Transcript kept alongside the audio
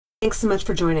Thanks so much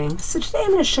for joining. So today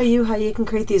I'm going to show you how you can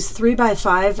create these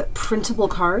 3x5 printable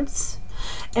cards.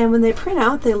 And when they print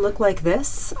out, they look like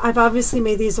this. I've obviously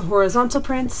made these horizontal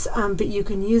prints, but you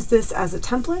can use this as a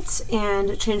template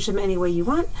and change them any way you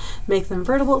want. Make them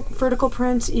vertical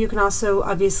print. You can also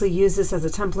obviously use this as a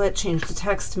template, change the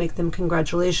text, make them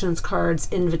congratulations cards,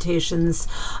 invitations,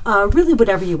 really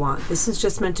whatever you want. This is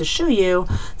just meant to show you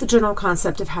the general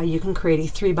concept of how you can create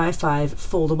a 3x5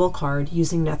 foldable card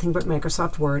using nothing but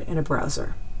Microsoft Word and a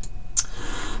browser.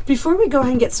 Before we go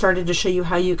ahead and get started to show you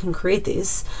how you can create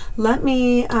these, let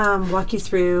me walk you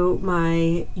through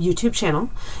my YouTube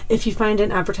channel. If you find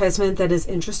an advertisement that is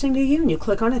interesting to you and you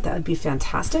click on it, that would be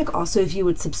fantastic. Also, if you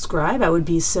would subscribe, I would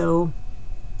be so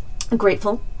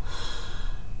grateful.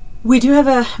 We do have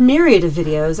a myriad of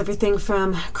videos, everything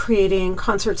from creating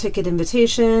concert ticket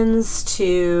invitations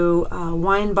to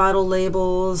wine bottle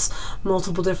labels,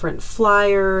 multiple different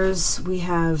flyers. We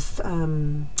have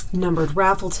numbered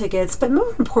raffle tickets, but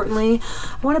more importantly,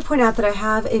 I want to point out that I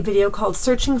have a video called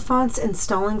Searching Fonts,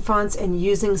 Installing Fonts, and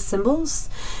Using Symbols.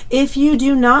 If you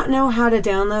do not know how to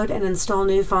download and install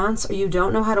new fonts, or you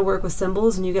don't know how to work with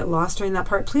symbols and you get lost during that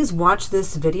part, please watch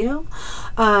this video.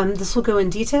 This will go in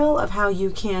detail of how you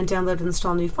can download and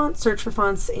install new fonts, search for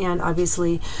fonts, and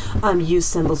obviously use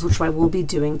symbols, which I will be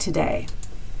doing today.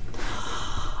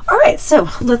 All right, so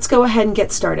let's go ahead and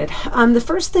get started. The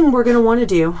first thing we're going to want to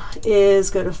do is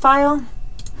go to File,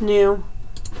 New,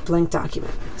 Blank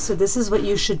Document. So this is what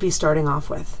you should be starting off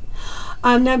with.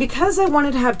 Now, because I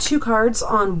wanted to have two cards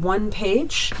on one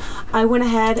page, I went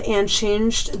ahead and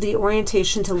changed the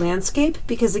orientation to landscape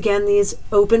because, again, these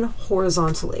open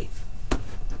horizontally.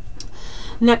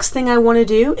 Next thing I want to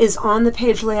do is on the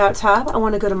page layout tab, I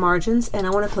want to go to margins and I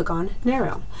want to click on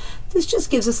narrow. This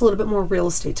just gives us a little bit more real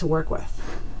estate to work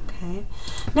with. Okay.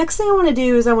 Next thing I want to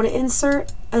do is I want to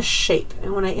insert a shape.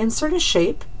 And when I insert a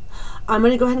shape, I'm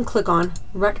going to go ahead and click on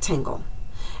rectangle.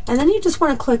 And then you just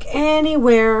want to click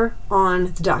anywhere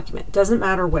on the document. Doesn't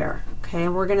matter where. Okay,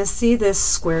 and we're going to see this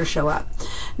square show up.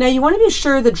 Now you want to be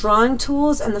sure the drawing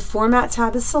tools and the format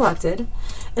tab is selected.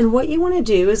 And what you want to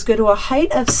do is go to a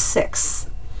height of 6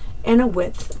 and a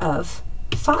width of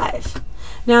 5.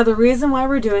 Now the reason why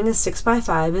we're doing a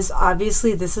 6x5 is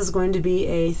obviously this is going to be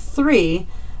a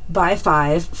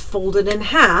 3x5 folded in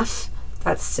half.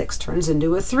 That 6 turns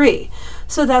into a 3.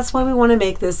 So that's why we want to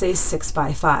make this a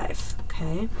 6x5.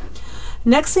 Okay.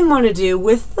 Next thing we want to do,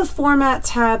 with the format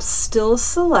tab still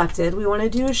selected, we want to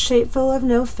do a shape fill of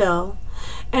no fill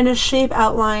and a shape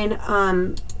outline,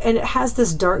 and it has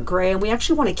this dark gray, and we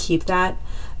actually want to keep that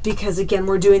because, again,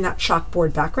 we're doing that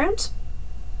chalkboard background.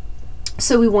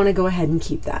 So we want to go ahead and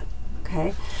keep that.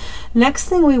 Okay. Next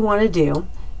thing we want to do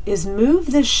is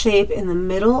move the shape in the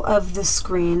middle of the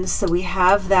screen so we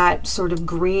have that sort of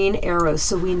green arrow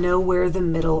so we know where the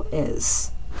middle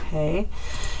is. Okay.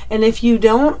 And if you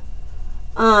don't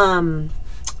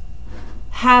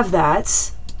have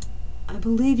that, I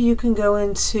believe you can go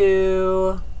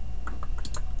into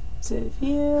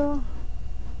View.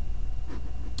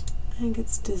 I think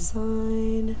it's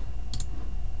Design,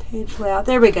 Page Layout.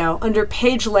 There we go. Under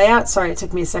Page Layout, sorry, it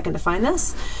took me a second to find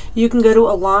this. You can go to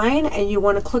Align, and you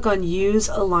want to click on Use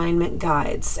Alignment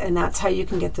Guides, and that's how you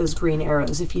can get those green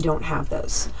arrows if you don't have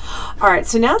those. All right,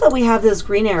 so now that we have those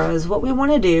green arrows, what we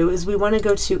want to do is we want to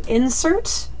go to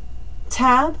Insert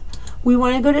tab. We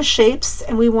want to go to Shapes,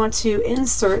 and we want to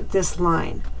insert this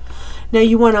line. Now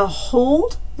you want to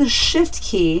hold the Shift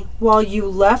key while you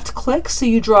left click so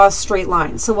you draw a straight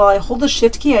line. So while I hold the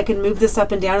Shift key, I can move this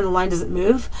up and down and the line doesn't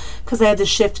move because I have the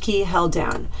Shift key held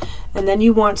down. And then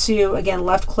you want to, again,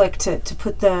 left click to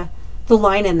put the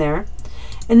line in there.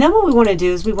 And then what we want to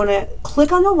do is we want to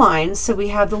click on the line so we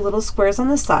have the little squares on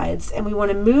the sides, and we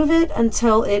want to move it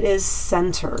until it is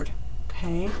centered.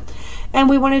 Okay. And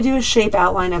we want to do a shape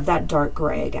outline of that dark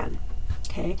gray again.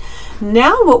 Okay.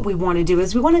 Now what we want to do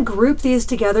is we want to group these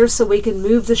together so we can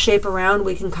move the shape around,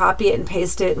 we can copy it and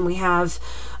paste it, and we have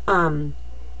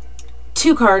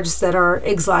two cards that are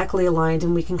exactly aligned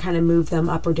and we can kind of move them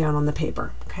up or down on the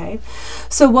paper. Okay.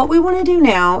 So what we want to do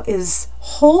now is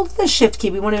hold the Shift key.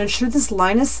 We want to ensure this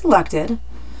line is selected,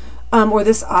 or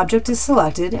this object is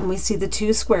selected, and we see the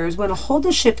two squares. We want to hold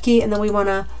the Shift key, and then we want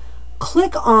to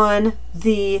click on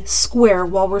the square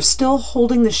while we're still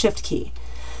holding the Shift key.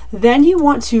 Then you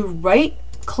want to right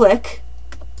click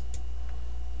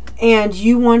and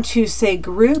you want to say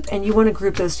group, and you want to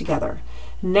group those together.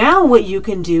 Now what you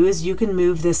can do is you can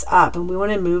move this up, and we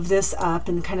want to move this up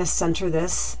and kind of center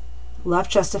this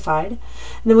left justified. And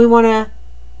then we want to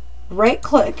right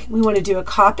click, we want to do a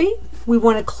copy we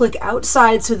want to click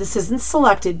outside so this isn't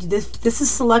selected. This is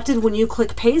selected when you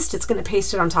click paste. It's going to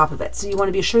paste it on top of it. So you want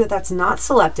to be sure that that's not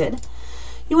selected.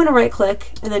 You want to right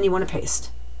click and then you want to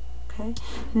paste. Okay.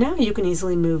 Now you can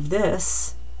easily move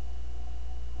this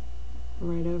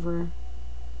right over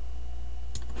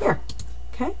here.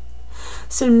 Okay.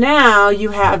 So now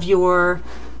you have your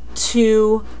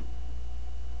two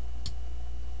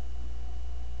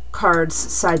cards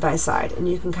side by side, and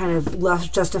you can kind of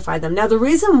left justify them. Now the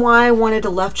reason why I wanted to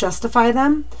left justify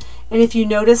them, and if you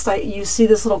noticed, you see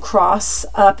this little cross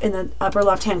up in the upper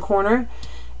left hand corner,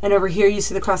 and over here you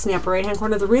see the cross in the upper right hand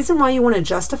corner. The reason why you want to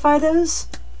justify those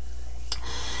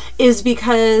is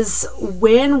because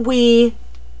when we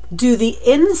do the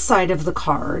inside of the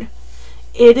card,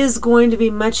 it is going to be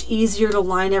much easier to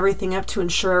line everything up to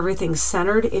ensure everything's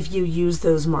centered if you use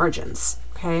those margins.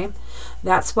 Okay,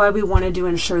 that's why we wanted to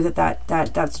ensure that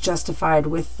that's justified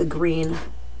with the green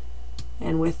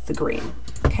and with the green.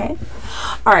 Okay,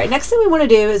 all right, next thing we want to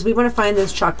do is we want to find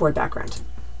this chalkboard background.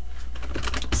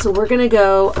 So we're going to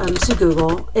go to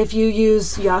Google. If you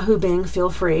use Yahoo Bing,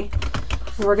 feel free.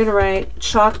 And we're going to write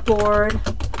chalkboard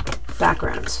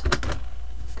background.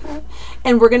 Okay,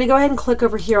 and we're going to go ahead and click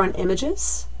over here on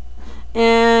images.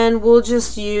 And we'll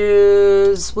just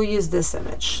use this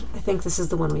image. I think this is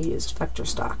the one we used, vector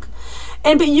stock.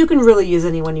 But you can really use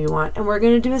any one you want. And we're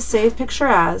going to do a save picture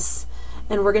as,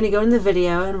 and we're going to go in the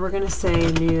video and we're going to say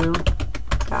new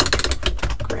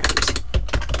background.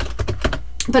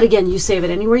 But again, you save it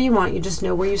anywhere you want. You just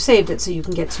know where you saved it so you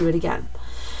can get to it again.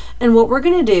 And what we're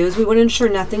going to do is we want to ensure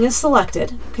nothing is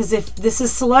selected, because if this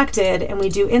is selected and we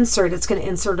do insert, it's going to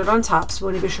insert it on top. So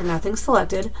we want to be sure nothing's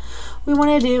selected. We want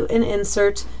to do an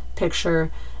insert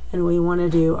picture, and we want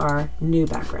to do our new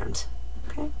background.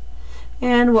 Okay.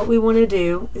 And what we want to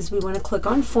do is we want to click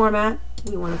on format,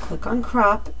 we want to click on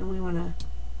crop, and we want to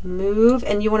move,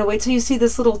 and you want to wait till you see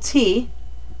this little T.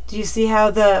 Do you see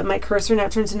how my cursor now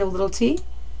turns into a little T?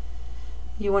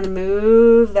 You want to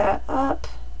move that up.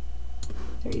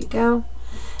 There you go.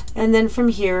 And then from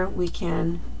here, we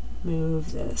can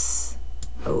move this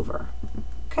over.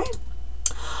 Okay.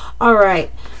 All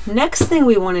right. Next thing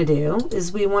we want to do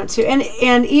is we want to,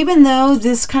 and even though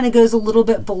this kind of goes a little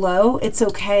bit below, it's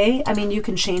okay. I mean, you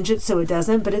can change it so it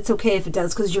doesn't, but it's okay if it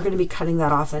does because you're going to be cutting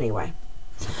that off anyway.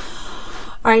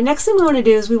 All right. Next thing we want to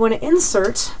do is we want to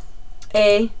insert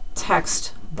a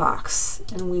text box,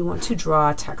 and we want to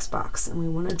draw a text box, and we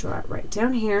want to draw it right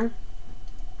down here.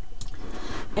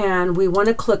 And we want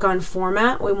to click on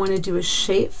format. We want to do a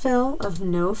shape fill of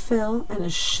no fill and a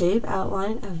shape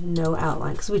outline of no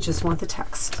outline because we just want the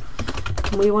text.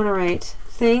 And we want to write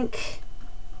thank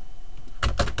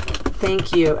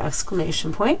you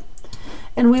exclamation point.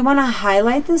 And we want to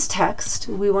highlight this text.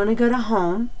 We want to go to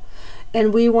home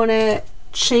and we want to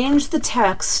change the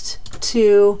text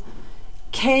to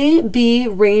KB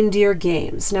Reindeer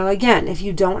Games. Now again, if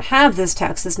you don't have this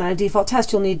text, it's not a default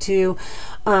text, you'll need to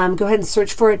go ahead and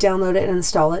search for it, download it, and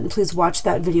install it. And please watch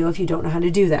that video if you don't know how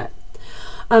to do that.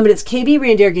 But it's KB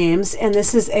Reindeer Games, and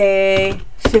this is a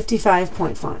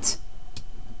 55-point font.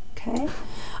 Okay.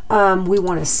 We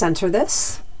want to center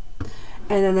this.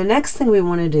 And then the next thing we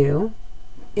want to do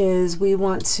is we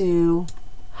want to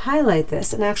highlight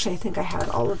this. And actually, I think I had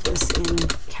all of this in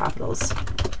capitals.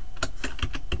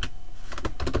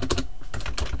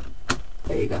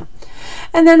 There you go.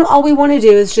 And then all we want to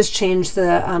do is just change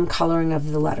the coloring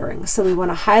of the lettering. So we want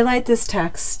to highlight this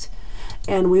text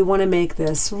and we want to make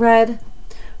this red.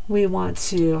 We want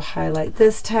to highlight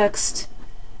this text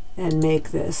and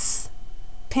make this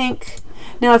pink.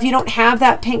 Now if you don't have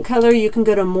that pink color, you can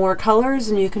go to more colors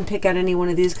and you can pick out any one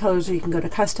of these colors, or you can go to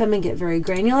custom and get very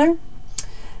granular.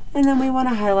 And then we want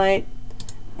to highlight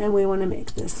and we want to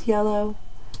make this yellow.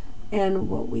 And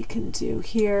what we can do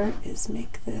here is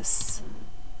make this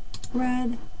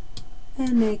red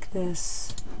and make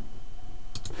this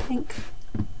pink.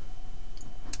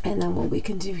 And then what we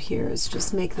can do here is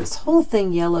just make this whole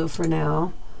thing yellow for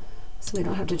now, so we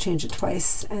don't have to change it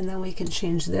twice. And then we can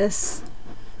change this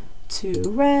to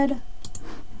red,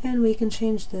 and we can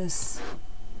change this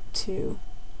to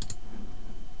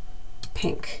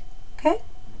pink. Okay.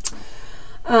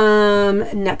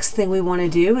 Next thing we want to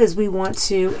do is we want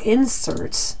to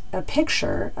insert a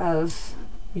picture of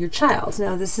your child.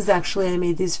 Now this is actually, I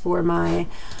made these for my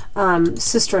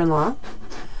sister-in-law.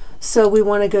 So we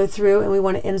want to go through and we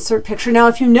want to insert picture. Now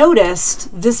if you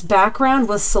noticed, this background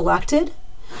was selected.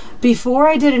 Before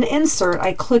I did an insert,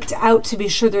 I clicked out to be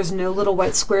sure there's no little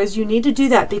white squares. You need to do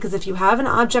that because if you have an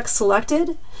object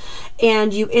selected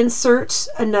and you insert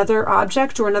another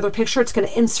object or another picture, it's going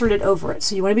to insert it over it.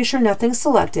 So you want to be sure nothing's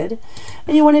selected,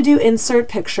 and you want to do insert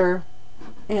picture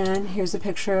And here's a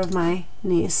picture of my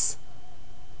niece.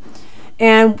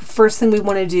 And first thing we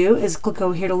want to do is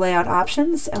go here to layout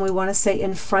options, and we want to say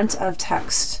in front of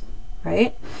text,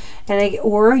 right?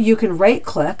 Or you can right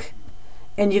click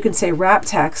and you can say wrap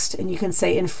text, and you can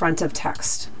say in front of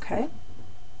text, okay?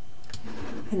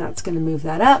 And that's going to move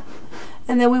that up.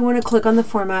 And then we want to click on the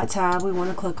format tab, we want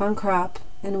to click on crop,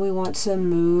 and we want to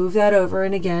move that over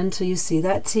and again until you see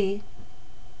that T.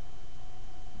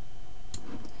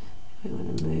 We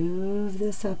want to move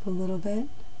this up a little bit,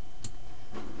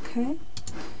 okay?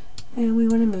 And we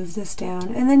want to move this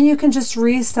down. And then you can just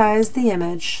resize the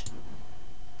image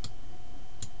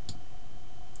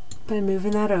by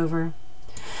moving that over.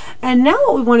 And now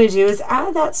what we want to do is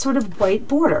add that sort of white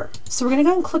border. So we're going to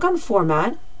go and click on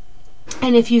Format.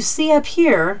 And if you see up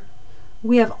here,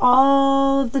 we have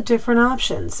all of the different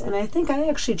options. And I think I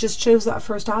actually just chose that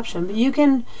first option, but you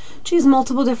can choose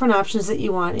multiple different options that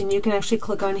you want, and you can actually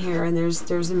click on here, and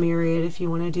there's a myriad if you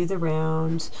want to do the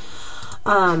round.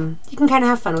 You can kind of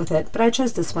have fun with it, but I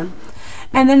chose this one.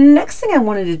 And then the next thing I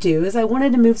wanted to do is I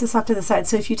wanted to move this off to the side.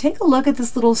 So if you take a look at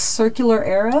this little circular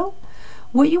arrow,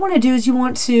 what you want to do is you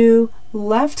want to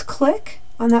left click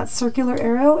on that circular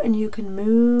arrow, and you can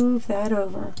move that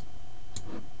over.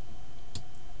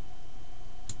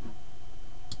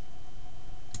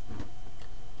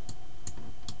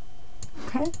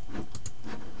 Okay.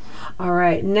 All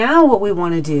right, now what we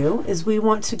want to do is we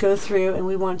want to go through and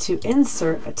we want to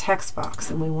insert a text box,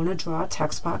 and we want to draw a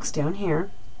text box down here.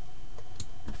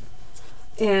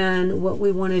 And what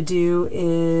we want to do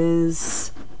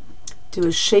is do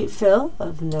a shape fill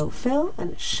of no fill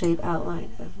and a shape outline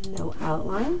of no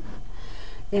outline.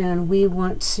 And we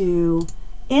want to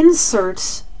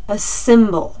insert a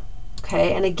symbol.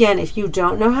 Okay, and again, if you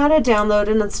don't know how to download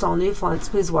and install new fonts,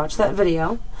 please watch that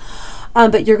video.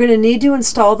 But you're going to need to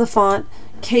install the font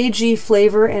KG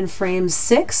Flavor and Frame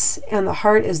 6, and the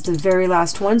heart is the very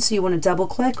last one, so you want to double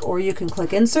click, or you can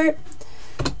click Insert,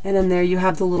 and then there you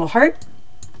have the little heart.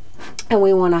 And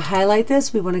we want to highlight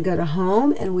this, we want to go to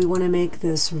Home, and we want to make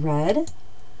this red,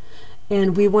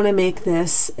 and we want to make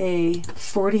this a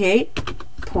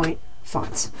 48-point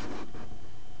font.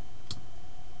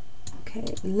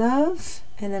 Okay, love,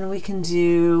 and then we can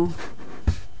do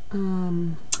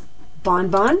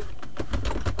Bonbon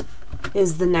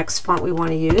is the next font we want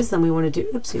to use. Then we want to do,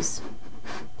 oopsies.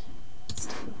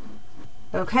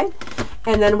 Okay,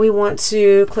 and then we want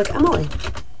to click Emily.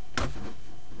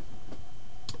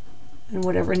 And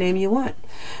whatever name you want.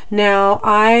 Now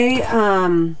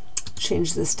I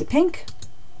change this to pink,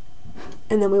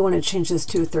 and then we want to change this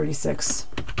to a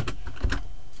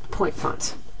 36-point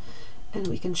font. And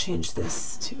we can change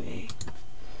this to a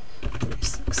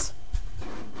 36-point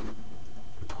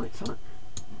font.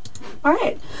 All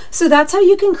right, so that's how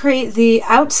you can create the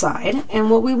outside. And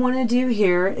what we want to do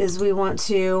here is we want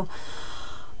to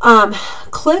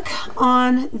click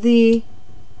on the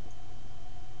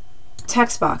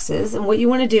text boxes, and what you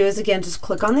want to do is, again, just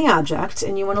click on the object,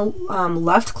 and you want to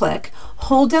left click,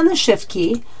 hold down the shift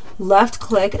key, left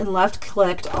click, and left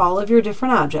click all of your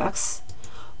different objects.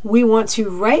 We want to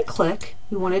right click,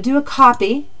 we want to do a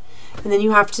copy, and then you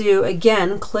have to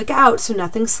again click out so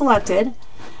nothing's selected,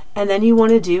 and then you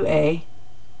want to do a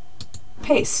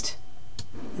paste,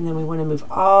 and then we want to move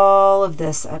all of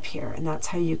this up here, and that's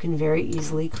how you can very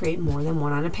easily create more than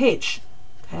one on a page.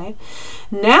 Okay.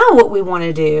 Now what we want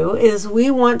to do is we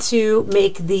want to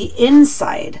make the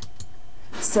inside.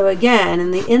 So again,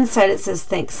 in the inside it says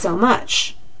thanks so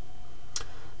much.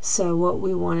 So what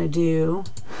we want to do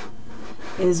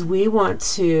is we want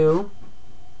to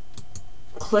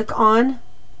click on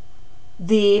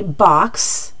the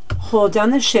box, hold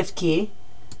down the shift key,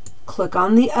 click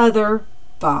on the other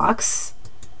box.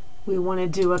 We want to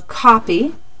do a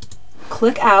copy,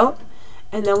 click out,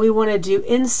 and then we want to do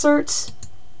insert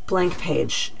blank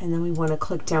page, and then we want to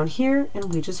click down here,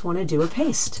 and we just want to do a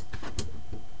paste.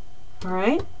 All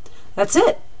right, that's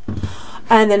it.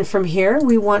 And then from here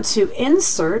we want to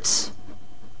insert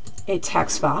a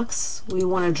text box. We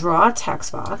want to draw a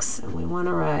text box, and we want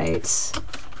to write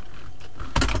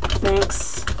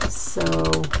thanks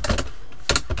so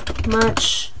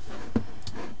much.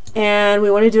 And we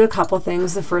want to do a couple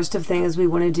things. The first of thing is we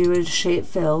want to do a shape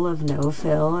fill of no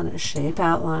fill and a shape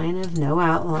outline of no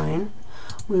outline.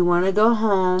 We want to go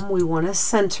home. We want to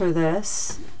center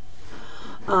this.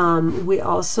 We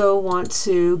also want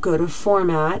to go to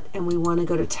Format, and we want to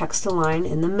go to Text Align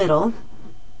in the middle.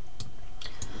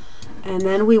 And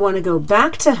then we want to go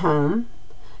back to Home,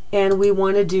 and we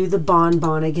want to do the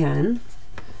Bonbon again.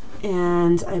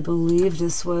 And I believe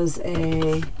this was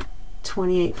a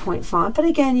 28-point font. But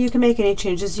again, you can make any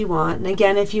changes you want. And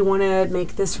again, if you want to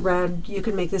make this red, you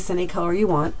can make this any color you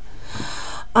want.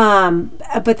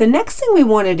 But the next thing we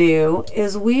want to do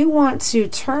is we want to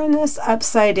turn this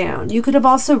upside down. You could have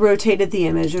also rotated the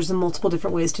image. There's multiple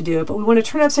different ways to do it, but we want to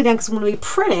turn it upside down because when we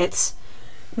print it,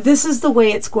 this is the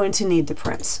way it's going to need to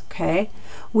print, okay?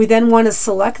 We then want to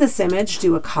select this image,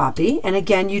 do a copy, and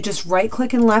again, you just right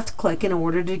click and left click in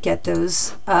order to get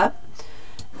those up,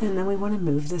 and then we want to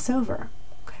move this over,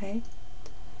 okay?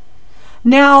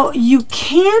 Now, you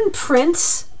can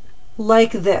print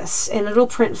like this, and it'll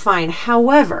print fine.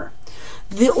 However,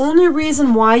 the only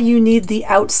reason why you need the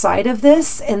outside of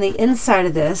this and the inside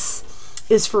of this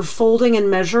is for folding and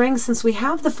measuring. Since we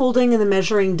have the folding and the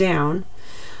measuring down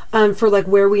for like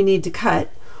where we need to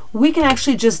cut, we can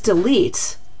actually just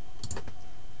delete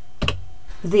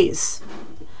these.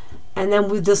 And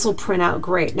then this will print out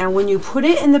great. Now, when you put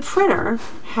it in the printer,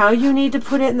 how you need to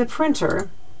put it in the printer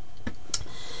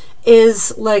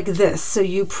is like this. So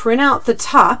you print out the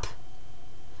top,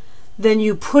 then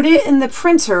you put it in the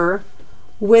printer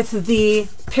with the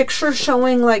picture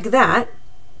showing like that,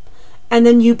 and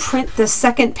then you print the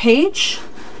second page,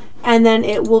 and then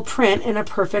it will print in a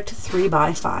perfect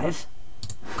 3x5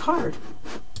 card.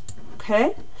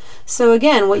 Okay? So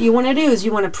again, what you want to do is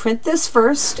you want to print this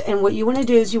first, and what you want to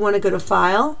do is you want to go to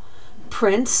File,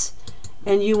 Print,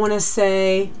 and you want to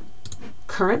say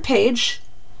Current Page,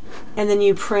 and then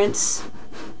you print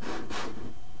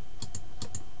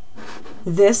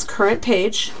this current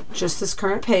page, just this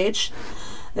current page,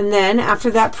 and then after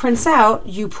that prints out,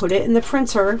 you put it in the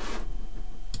printer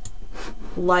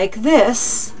like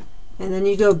this, and then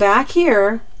you go back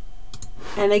here,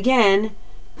 and again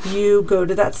you go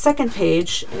to that second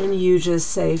page and you just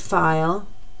say File,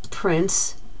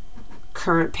 Print,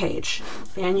 Current Page,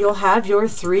 and you'll have your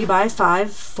 3x5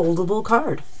 foldable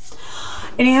card.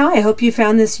 Anyhow, I hope you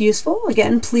found this useful.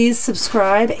 Again, please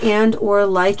subscribe and or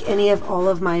like any of all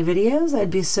of my videos.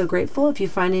 I'd be so grateful if you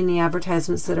find any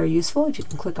advertisements that are useful. If you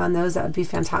can click on those, that would be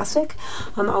fantastic.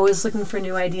 I'm always looking for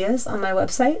new ideas on my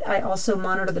website. I also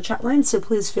monitor the chat line, so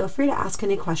please feel free to ask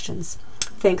any questions.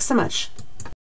 Thanks so much.